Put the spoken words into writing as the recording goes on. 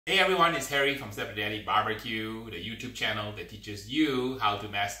Hey everyone, it's Harry from Simplifies Barbecue, the YouTube channel that teaches you how to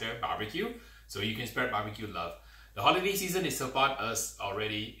master barbecue so you can spread barbecue love. The holiday season is upon us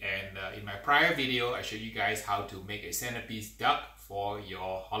already, and in my prior video I showed you guys how to make a centerpiece duck for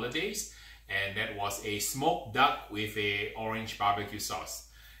your holidays, and that was a smoked duck with a orange barbecue sauce.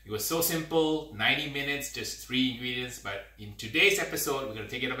 It was so simple, 90 minutes, just 3 ingredients, but in today's episode we're going to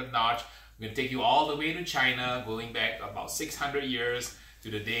take it up a notch. We're going to take you all the way to China, going back about 600 years to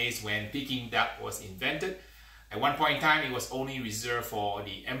the days when Peking duck was invented. At one point in time, it was only reserved for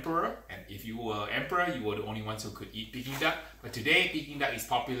the emperor, and if you were emperor, you were the only ones who could eat Peking duck. But today, Peking duck is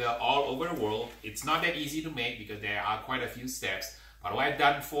popular all over the world. It's not that easy to make because there are quite a few steps. But what I've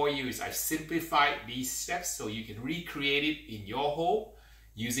done for you is I've simplified these steps so you can recreate it in your home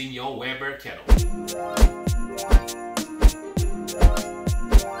using your Weber Kettle.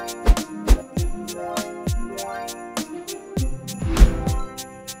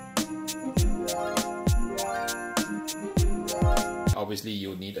 Obviously,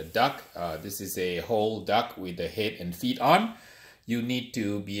 you'll need a duck. This is a whole duck with the head and feet on. You need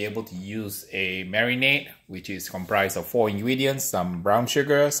to be able to use a marinade, which is comprised of 4 ingredients: some brown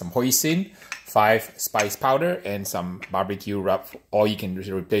sugar, some hoisin, 5 spice powder, and some BBQ rub, or you can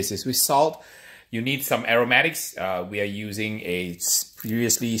replace this with salt. You need some aromatics. We are using a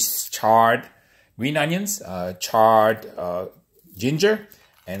previously charred green onions, charred ginger,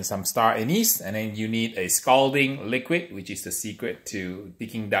 and some star anise. And then you need a scalding liquid, which is the secret to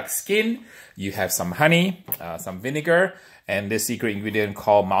Peking duck skin. You have some honey, some vinegar, and this secret ingredient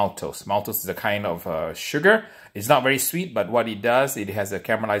called Maltose. Maltose is a kind of sugar. It's not very sweet, but what it does, it has a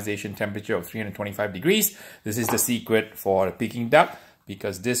caramelization temperature of 325 degrees. This is the secret for the Peking duck,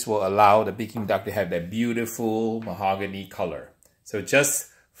 because this will allow the Peking duck to have that beautiful mahogany color. So just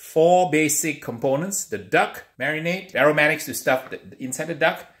 4 basic components: the duck marinade, the aromatics to stuff inside the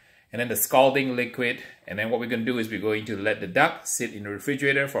duck, and then the scalding liquid. And then what we're going to do is we're going to let the duck sit in the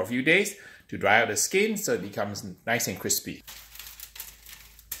refrigerator for a few days to dry out the skin so it becomes nice and crispy.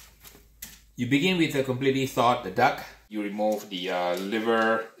 You begin with a completely thawed the duck. You remove the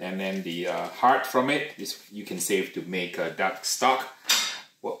liver and then the heart from it. This you can save to make a duck stock.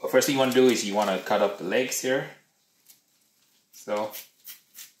 Well, first thing you want to do is you want to cut up the legs here. So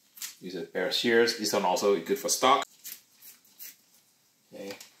use a pair of shears. This one also is good for stock.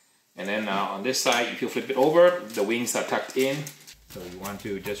 Okay. And then on this side, if you flip it over, the wings are tucked in. So you want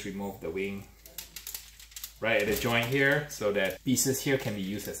to just remove the wing right at the joint here so that pieces here can be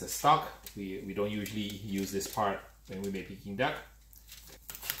used as a stock. We don't usually use this part when we make Peking duck.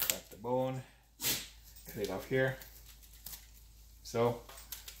 Cut the bone, cut it off here. So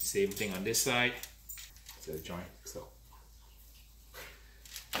same thing on this side. So the joint. So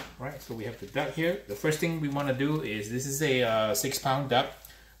right, so we have the duck here. The first thing we want to do is, this is a 6-pound duck.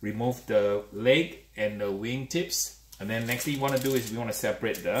 Remove the leg and the wing tips. And then next thing you want to do is we want to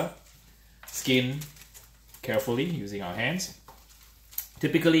separate the skin carefully using our hands.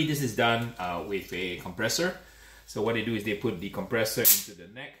 Typically this is done with a compressor. So what they do is they put the compressor into the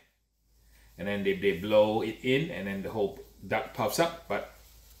neck, and then they blow it in, and then the whole duck puffs up. But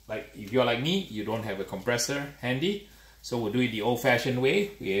like if you're like me, you don't have a compressor handy. So we'll do it the old-fashioned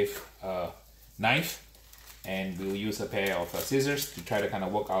way with a knife, and we'll use a pair of scissors to try to kind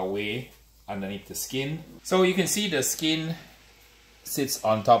of work our way underneath the skin. So you can see the skin sits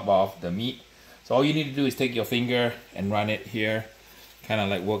on top of the meat. So all you need to do is take your finger and run it here, kind of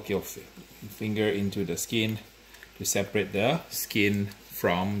like work your finger into the skin to separate the skin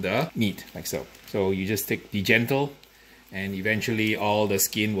from the meat, like so. So you just be gentle, and eventually all the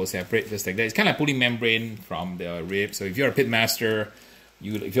skin will separate just like that. It's kind of pulling membrane from the rib. So if you're a pit master,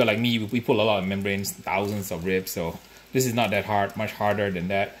 if you're like me, we pull a lot of membranes, thousands of ribs. So this is not that hard, much harder than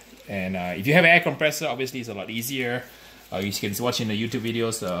that. And if you have an air compressor, obviously it's a lot easier. You can watch in the YouTube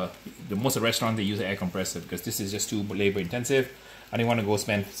videos, most of the restaurants, they use an air compressor because this is just too labor intensive. I didn't want to go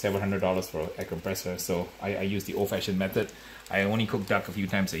spend several $100s for an air compressor, so I use the old-fashioned method. I only cook duck a few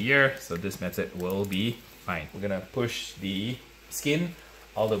times a year, so this method will be fine. We're gonna push the skin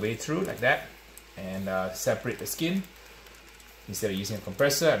all the way through like that, and separate the skin. Instead of using a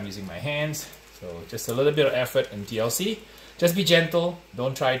compressor, I'm using my hands. So just a little bit of effort in TLC. Just be gentle,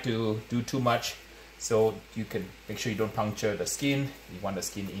 don't try to do too much, so you can make sure you don't puncture the skin. You want the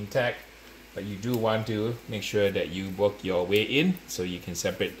skin intact, but you do want to make sure that you work your way in so you can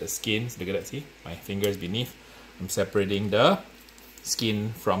separate the skin. Look at that, see? My fingers beneath. I'm separating the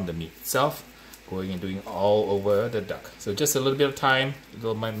skin from the meat itself, going and doing all over the duck. So just a little bit of time, a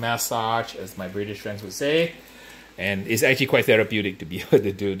little massage, as my British friends would say. And it's actually quite therapeutic to be able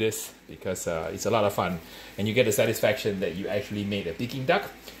to do this because it's a lot of fun, and you get the satisfaction that you actually made a Peking duck,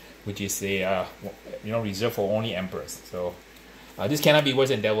 which is a reserved for only emperors. So this cannot be worse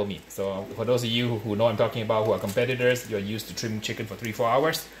than devil meat. So for those of you who know what I'm talking about, who are competitors, you're used to trimming chicken for 3-4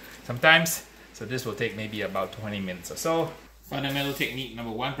 hours sometimes. So this will take maybe about 20 minutes or so. Fundamental technique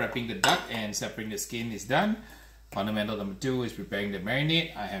number 1, prepping the duck and separating the skin is done. Fundamental number 2 is preparing the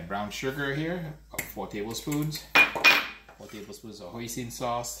marinade. I have brown sugar here, 4 tablespoons. 4 tablespoons of hoisin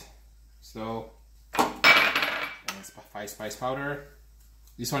sauce. So, and 5 spice powder.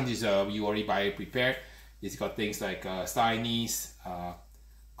 This one is you already buy it prepared. It's got things like star anise,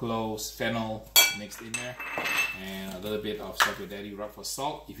 cloves, fennel mixed in there, and a little bit of SYD rub for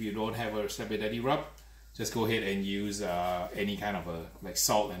salt. If you don't have a SYD rub, just go ahead and use any kind of like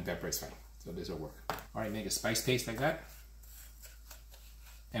salt and pepper is fine. So this will work. Alright, make a spice paste like that.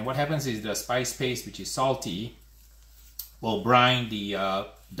 And what happens is the spice paste, which is salty, will brine the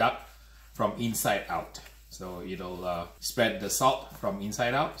duck from inside out. So it'll spread the salt from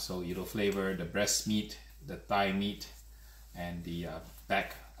inside out. So it'll flavor the breast meat, the thigh meat, and the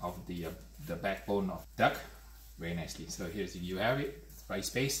back of the backbone of duck very nicely. So here's you have it, spice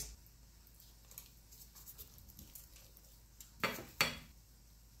paste.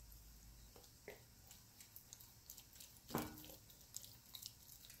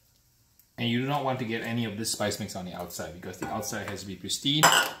 And you do not want to get any of this spice mix on the outside because the outside has to be pristine.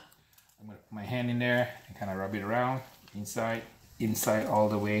 I'm going to put my hand in there and kind of rub it around inside all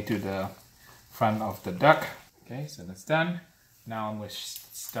the way to the front of the duck. Okay, so that's done. Now I'm going to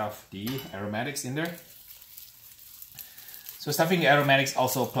stuff the aromatics in there. So stuffing the aromatics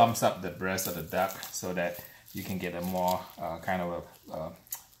also plumps up the breast of the duck so that you can get a more kind of a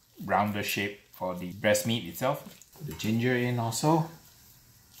rounder shape for the breast meat itself. Put the ginger in also.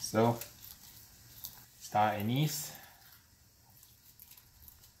 So star anise.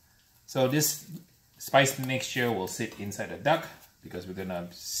 So this spice mixture will sit inside the duck because we're gonna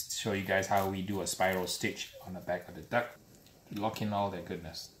show you guys how we do a spiral stitch on the back of the duck to lock in all that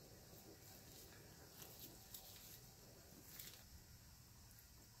goodness.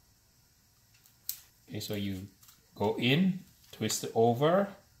 Okay, so you go in, twist it over,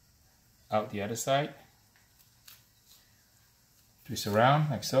 out the other side, twist around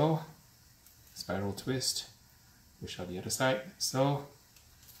like so, spiral twist, push out the other side, so.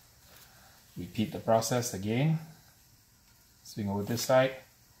 Repeat the process again, swing over this side,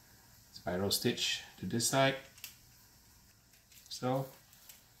 spiral stitch to this side, so.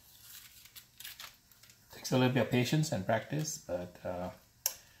 Takes a little bit of patience and practice, but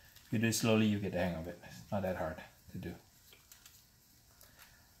if you do it slowly, you get the hang of it. It's not that hard to do.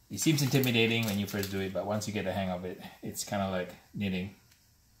 It seems intimidating when you first do it, but once you get the hang of it, it's kind of like knitting.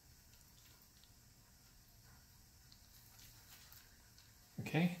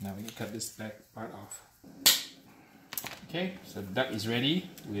 Okay, now we can cut this back part off. Okay, so the duck is ready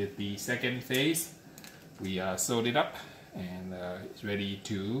with the second phase. We sewed it up and it's ready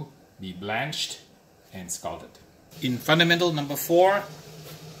to be blanched and scalded. In fundamental number 4,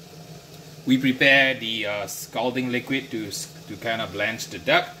 we prepare the scalding liquid to kind of blanch the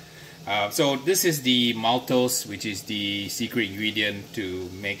duck. So this is the Maltose, which is the secret ingredient to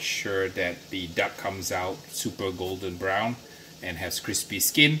make sure that the duck comes out super golden brown and has crispy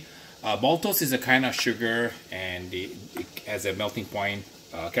skin. Maltose is a kind of sugar, and it has a melting point,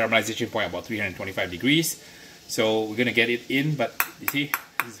 caramelization point about 325 degrees. So we're gonna get it in, but you see,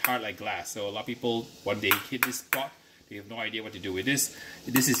 this is hard like glass. So a lot of people, when they hit this spot, they have no idea what to do with this.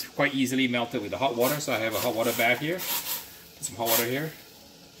 This is quite easily melted with the hot water. So I have a hot water bath here. Put some hot water here.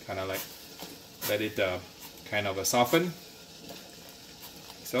 Kind of like let it kind of soften.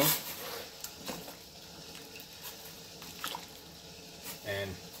 So. And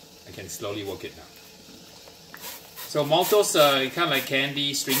I can slowly work it now. So Maltose, kind of like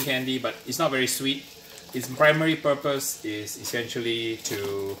candy, string candy, but it's not very sweet. Its primary purpose is essentially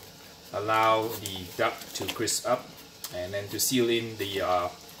to allow the duck to crisp up and then to seal in the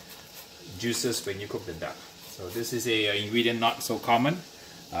juices when you cook the duck. So this is a ingredient not so common,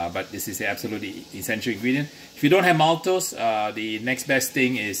 but this is an absolutely essential ingredient. If you don't have Maltose, the next best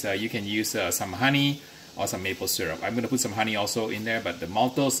thing is you can use some honey or some maple syrup. I'm going to put some honey also in there, but the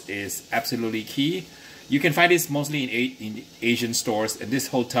Maltose is absolutely key. You can find this mostly in Asian stores, and this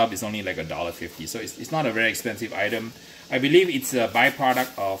whole tub is only like $1.50, so it's not a very expensive item. I believe it's a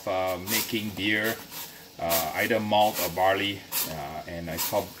byproduct of making beer, either malt or barley, and it's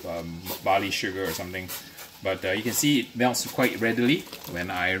called barley sugar or something. But you can see it melts quite readily when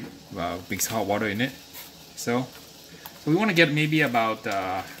I mix hot water in it. So So we want to get maybe about,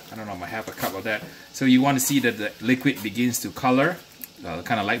 I don't know, half a cup of that. So you want to see that the liquid begins to color,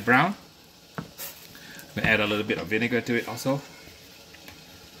 kind of light brown. I'm going to add a little bit of vinegar to it also.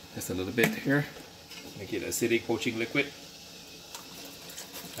 Just a little bit here. Make it acidic poaching liquid.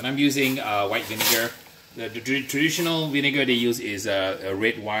 And I'm using white vinegar. The traditional vinegar they use is a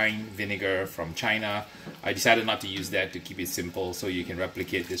red wine vinegar from China. I decided not to use that to keep it simple so you can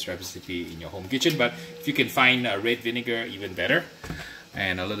replicate this recipe in your home kitchen. But if you can find red vinegar, even better.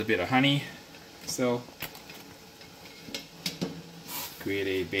 And a little bit of honey. So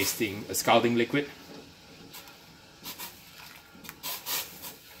create a scalding liquid.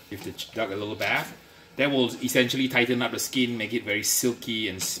 Give the duck a little bath. That will essentially tighten up the skin, make it very silky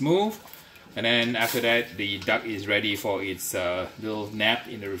and smooth. And then after that, the duck is ready for its little nap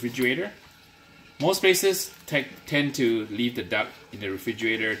in the refrigerator. Most places tend to leave the duck in the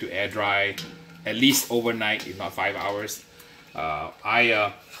refrigerator to air dry at least overnight, if not 5 hours.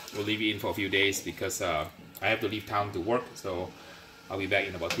 I will leave it in for a few days because I have to leave town to work. So I'll be back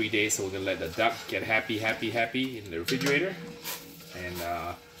in about 3 days. So we're gonna let the duck get happy in the refrigerator. And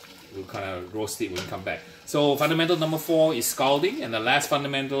we'll kind of roast it when we come back. So fundamental number 4 is scalding, and the last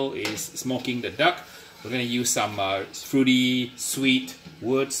fundamental is smoking the duck. We're going to use some fruity, sweet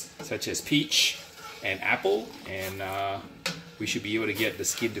woods such as peach and apple, and we should be able to get the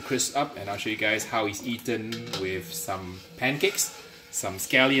skin to crisp up. And I'll show you guys how it's eaten with some pancakes, some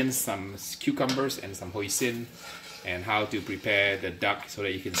scallions, some cucumbers, and some hoisin, and how to prepare the duck so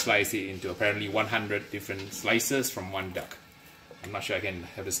that you can slice it into apparently 100 different slices from one duck. I'm not sure I can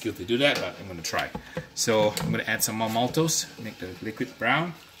have the skill to do that, but I'm going to try. So I'm going to add some more maltose, make the liquid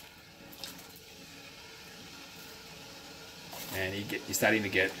brown. And you're starting to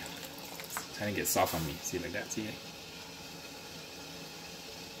get soft on me. See, like that, see it?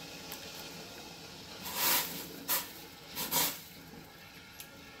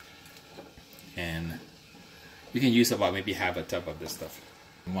 And you can use about maybe half a tub of this stuff.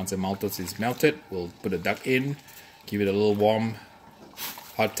 And once the maltose is melted, we'll put the duck in, give it a little warm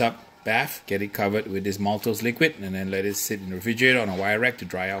hot tub bath, get it covered with this maltose liquid, and then let it sit in the refrigerator on a wire rack to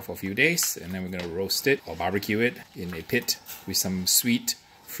dry out for a few days. And then we're going to roast it or barbecue it in a pit with some sweet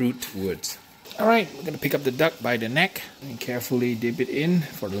fruit woods. Alright, we're going to pick up the duck by the neck and carefully dip it in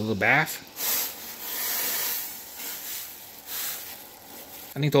for the little bath.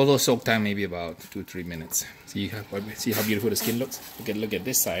 I think total soak time maybe about 2-3 minutes. See how beautiful the skin looks? Look at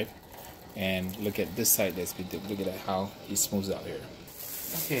this side. And look at this side that's been dipped. Look at how it smooths out here.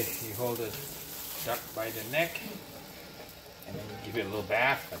 Okay, you hold the duck by the neck and then you give it a little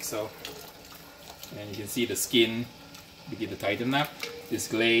bath like so. And you can see the skin begin to tighten up. This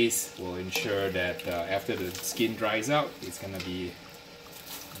glaze will ensure that after the skin dries out, it's going to be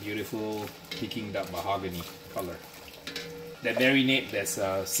beautiful Peking duck mahogany color. That marinade that's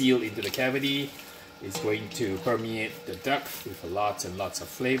sealed into the cavity is going to permeate the duck with lots and lots of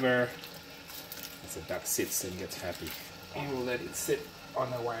flavor as the duck sits and gets happy. And we'll let it sit on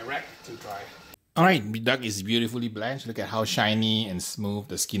a wire rack to dry. Alright, the duck is beautifully blanched. Look at how shiny and smooth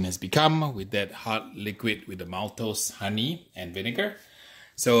the skin has become with that hot liquid with the maltose, honey, and vinegar.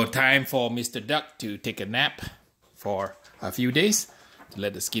 So time for Mr. Duck to take a nap for a few days to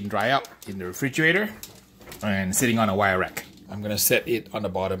let the skin dry out in the refrigerator and sitting on a wire rack. I'm gonna set it on the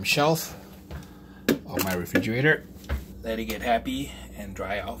bottom shelf of my refrigerator. Let it get happy and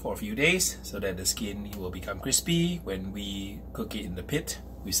dry out for a few days so that the skin will become crispy when we cook it in the pit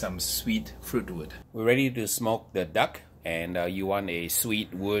with some sweet fruit wood. We're ready to smoke the duck, and you want a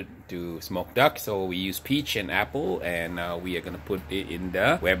sweet wood to smoke duck, so we use peach and apple, and we are going to put it in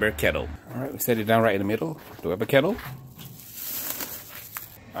the Weber Kettle. Alright, we set it down right in the middle, the Weber Kettle.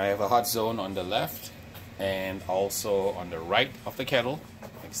 I have a hot zone on the left and also on the right of the kettle,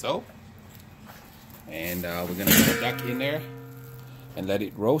 like so. And we're going to put the duck in there and let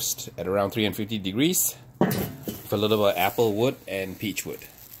it roast at around 350 degrees with a little bit of apple wood and peach wood.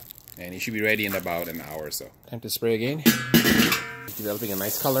 And it should be ready in about an hour or so. Time to spray again. It's developing a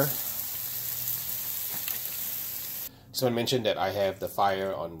nice color. So I mentioned that I have the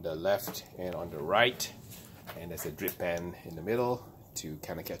fire on the left and on the right, and there's a drip pan in the middle to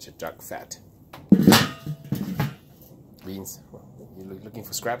kind of catch the duck fat. Beans, well, you're looking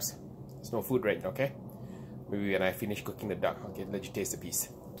for scraps? There's no food right now, okay? Maybe when I finish cooking the duck, I'll let you taste a piece.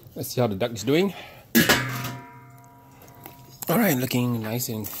 Let's see how the duck is doing. Alright, looking nice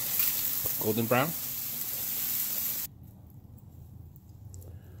and golden brown.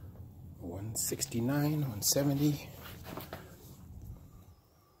 169, 170.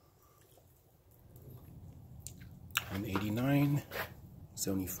 $189,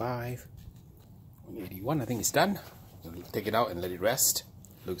 $75, $181. I think it's done. take it out and let it rest.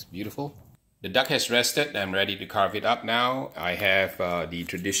 Looks beautiful. The duck has rested. I'm ready to carve it up now. I have the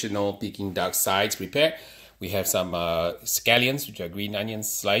traditional Peking duck sides prepared. We have some scallions, which are green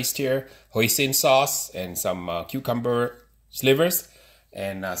onions sliced here, hoisin sauce, and some cucumber slivers,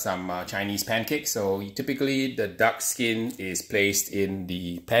 and some Chinese pancakes. So typically the duck skin is placed in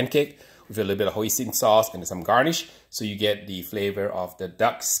the pancake with a little bit of hoisin sauce and some garnish. So you get the flavor of the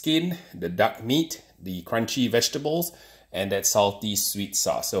duck skin, the duck meat, the crunchy vegetables, and that salty sweet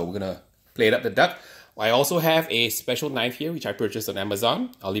sauce. So we're gonna plate up the duck. I also have a special knife here, which I purchased on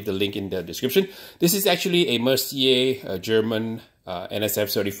Amazon. I'll leave the link in the description. This is actually a Mercier German NSF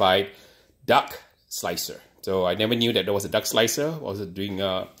certified duck slicer. So I never knew that there was a duck slicer. I was doing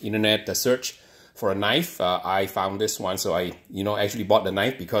internet search for a knife. I found this one, so I actually bought the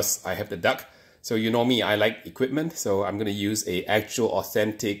knife because I have the duck. So you know me, I like equipment, so I'm gonna use a actual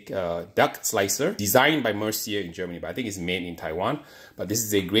authentic duck slicer designed by Mercier in Germany, but I think it's made in Taiwan. But this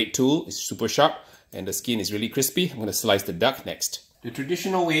is a great tool. It's super sharp and the skin is really crispy. I'm gonna slice the duck next. The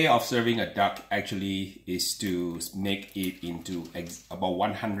traditional way of serving a duck actually is to make it into about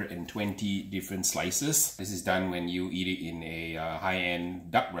 120 different slices. This is done when you eat it in a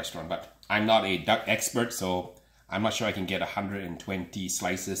high-end duck restaurant, but I'm not a duck expert, so I'm not sure I can get 120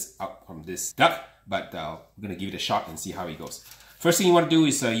 slices out from this duck, but I'm gonna give it a shot and see how it goes. First thing you wanna do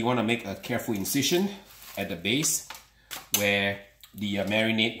is you wanna make a careful incision at the base where the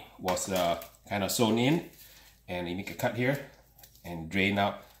marinade was kind of sewn in, and you make a cut here and drain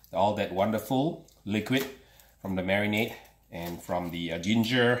out all that wonderful liquid from the marinade and from the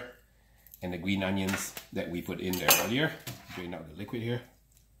ginger and the green onions that we put in there earlier. Drain out the liquid here,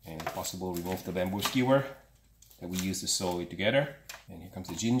 and if possible remove the bamboo skewer that we use to sew it together. And here comes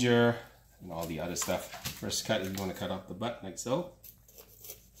the ginger and all the other stuff. First cut is you want to cut off the butt like so.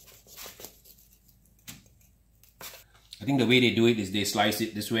 I think the way they do it is they slice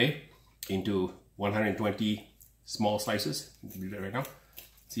it this way into 120 small slices. Do that right now.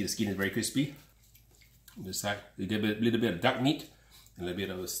 See, the skin is very crispy. On this side, a little bit of duck meat, and a little bit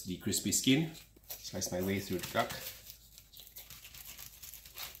of the crispy skin. Slice my way through the duck.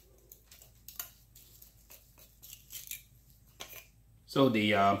 So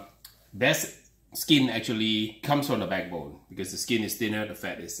the best skin actually comes from the backbone because the skin is thinner, the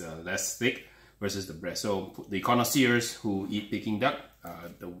fat is less thick versus the breast. So the connoisseurs who eat Peking duck,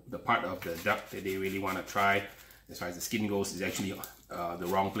 the part of the duck that they really want to try as far as the skin goes is actually the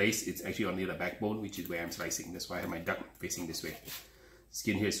wrong place. It's actually on near the backbone, which is where I'm slicing. That's why I have my duck facing this way.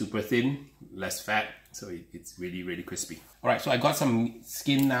 Skin here is super thin, less fat, so it's really, really crispy. All right, so I got some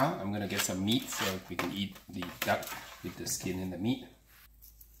skin now. I'm gonna get some meat so we can eat the duck with the skin and the meat.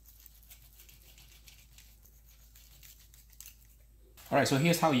 All right, so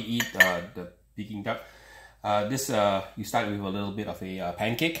here's how you eat the Peking duck. You start with a little bit of a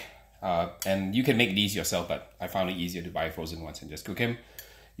pancake, and you can make these yourself, but I found it easier to buy frozen ones and just cook them.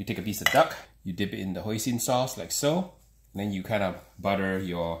 You take a piece of duck, you dip it in the hoisin sauce like so, and then you kind of butter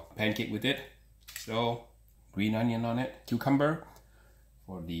your pancake with it. So, green onion on it, cucumber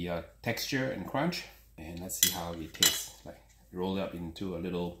for the texture and crunch, and let's see how it tastes. Like, roll it up into a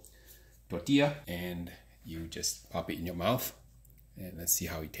little tortilla, and you just pop it in your mouth. And let's see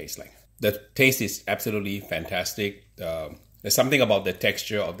how it tastes like. The taste is absolutely fantastic. There's something about the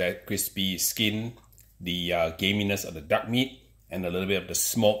texture of that crispy skin, the gaminess of the duck meat, and a little bit of the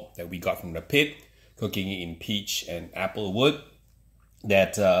smoke that we got from the pit, cooking it in peach and apple wood.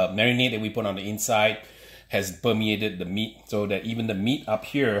 That marinade that we put on the inside has permeated the meat, so that even the meat up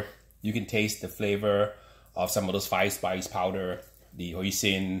here, you can taste the flavor of some of those 5-spice powder, the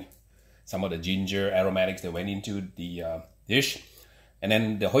hoisin, some of the ginger aromatics that went into the dish. And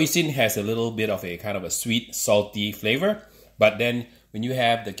then the hoisin has a little bit of a kind of a sweet, salty flavor. But then when you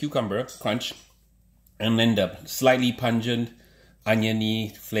have the cucumber crunch, and then the slightly pungent, oniony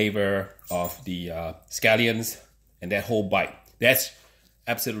flavor of the scallions, and that whole bite, that's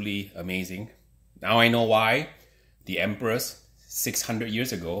absolutely amazing. Now I know why the emperors 600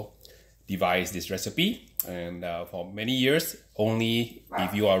 years ago devised this recipe. And for many years, only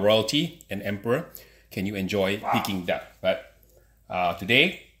if you are royalty and emperor can you enjoy Peking duck. But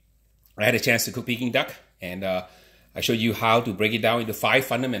today, I had a chance to cook Peking duck, and I showed you how to break it down into 5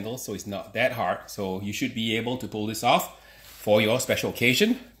 fundamentals, so it's not that hard. So you should be able to pull this off for your special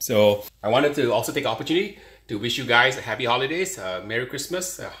occasion. So I wanted to also take the opportunity to wish you guys a happy holidays, Merry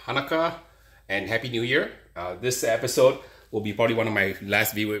Christmas, Hanukkah, and Happy New Year. This episode will be probably one of my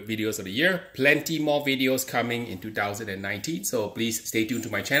last videos of the year. Plenty more videos coming in 2019, so please stay tuned to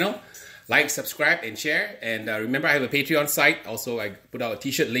my channel. Like, subscribe, and share. And remember, I have a Patreon site. Also, I put out a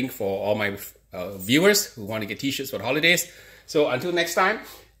t-shirt link for all my viewers who want to get t-shirts for the holidays. So until next time,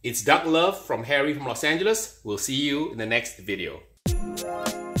 it's Duck Love from Harry from Los Angeles. We'll see you in the next video.